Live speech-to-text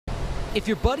If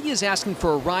your buddy is asking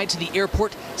for a ride to the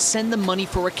airport, send them money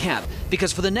for a cab,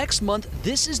 because for the next month,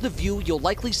 this is the view you'll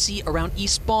likely see around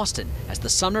East Boston as the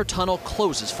Sumner Tunnel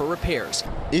closes for repairs.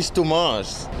 It's too much.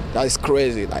 That's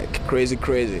crazy, like crazy.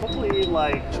 Probably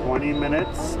like 20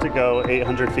 minutes to go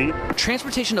 800 feet.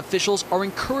 Transportation officials are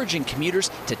encouraging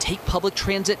commuters to take public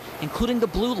transit, including the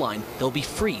Blue Line. They'll be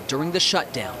free during the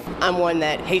shutdown. I'm one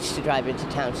that hates to drive into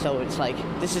town, so it's like,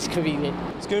 this is convenient.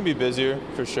 It's going to be busier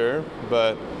for sure,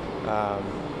 but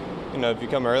you know, if you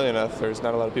come early enough, there's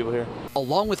not a lot of people here.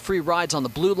 Along with free rides on the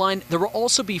Blue Line, there will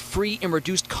also be free and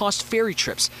reduced cost ferry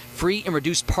trips, free and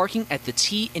reduced parking at the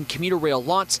T and commuter rail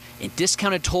lots, and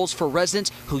discounted tolls for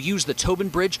residents who use the Tobin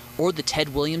Bridge or the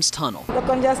Ted Williams Tunnel. The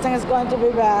congestion is going to be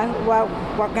bad.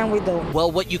 What can we do? Well,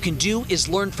 what you can do is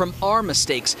learn from our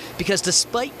mistakes, because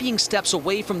despite being steps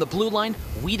away from the Blue Line,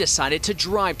 we decided to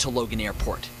drive to Logan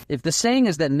Airport. If the saying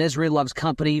is that misery loves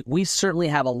company, we certainly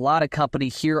have a lot of company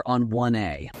here on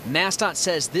 1A. MassDOT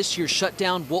says this year's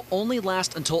shutdown will only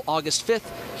last until August 5th.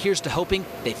 Here's to hoping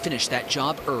they finish that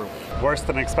job early. Worse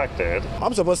than expected.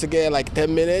 I'm supposed to get like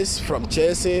 10 minutes from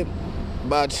Chelsea,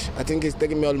 but I think it's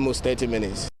taking me almost 30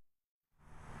 minutes.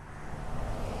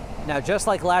 Now, just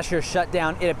like last year's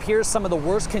shutdown, it appears some of the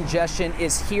worst congestion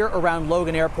is here around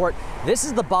Logan Airport. This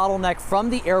is the bottleneck from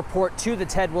the airport to the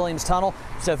Ted Williams Tunnel.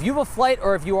 So if you have a flight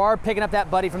or if you are picking up that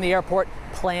buddy from the airport,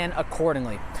 plan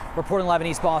accordingly. Reporting live in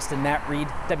East Boston, Matt Reed,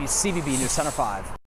 WCVB News Center 5.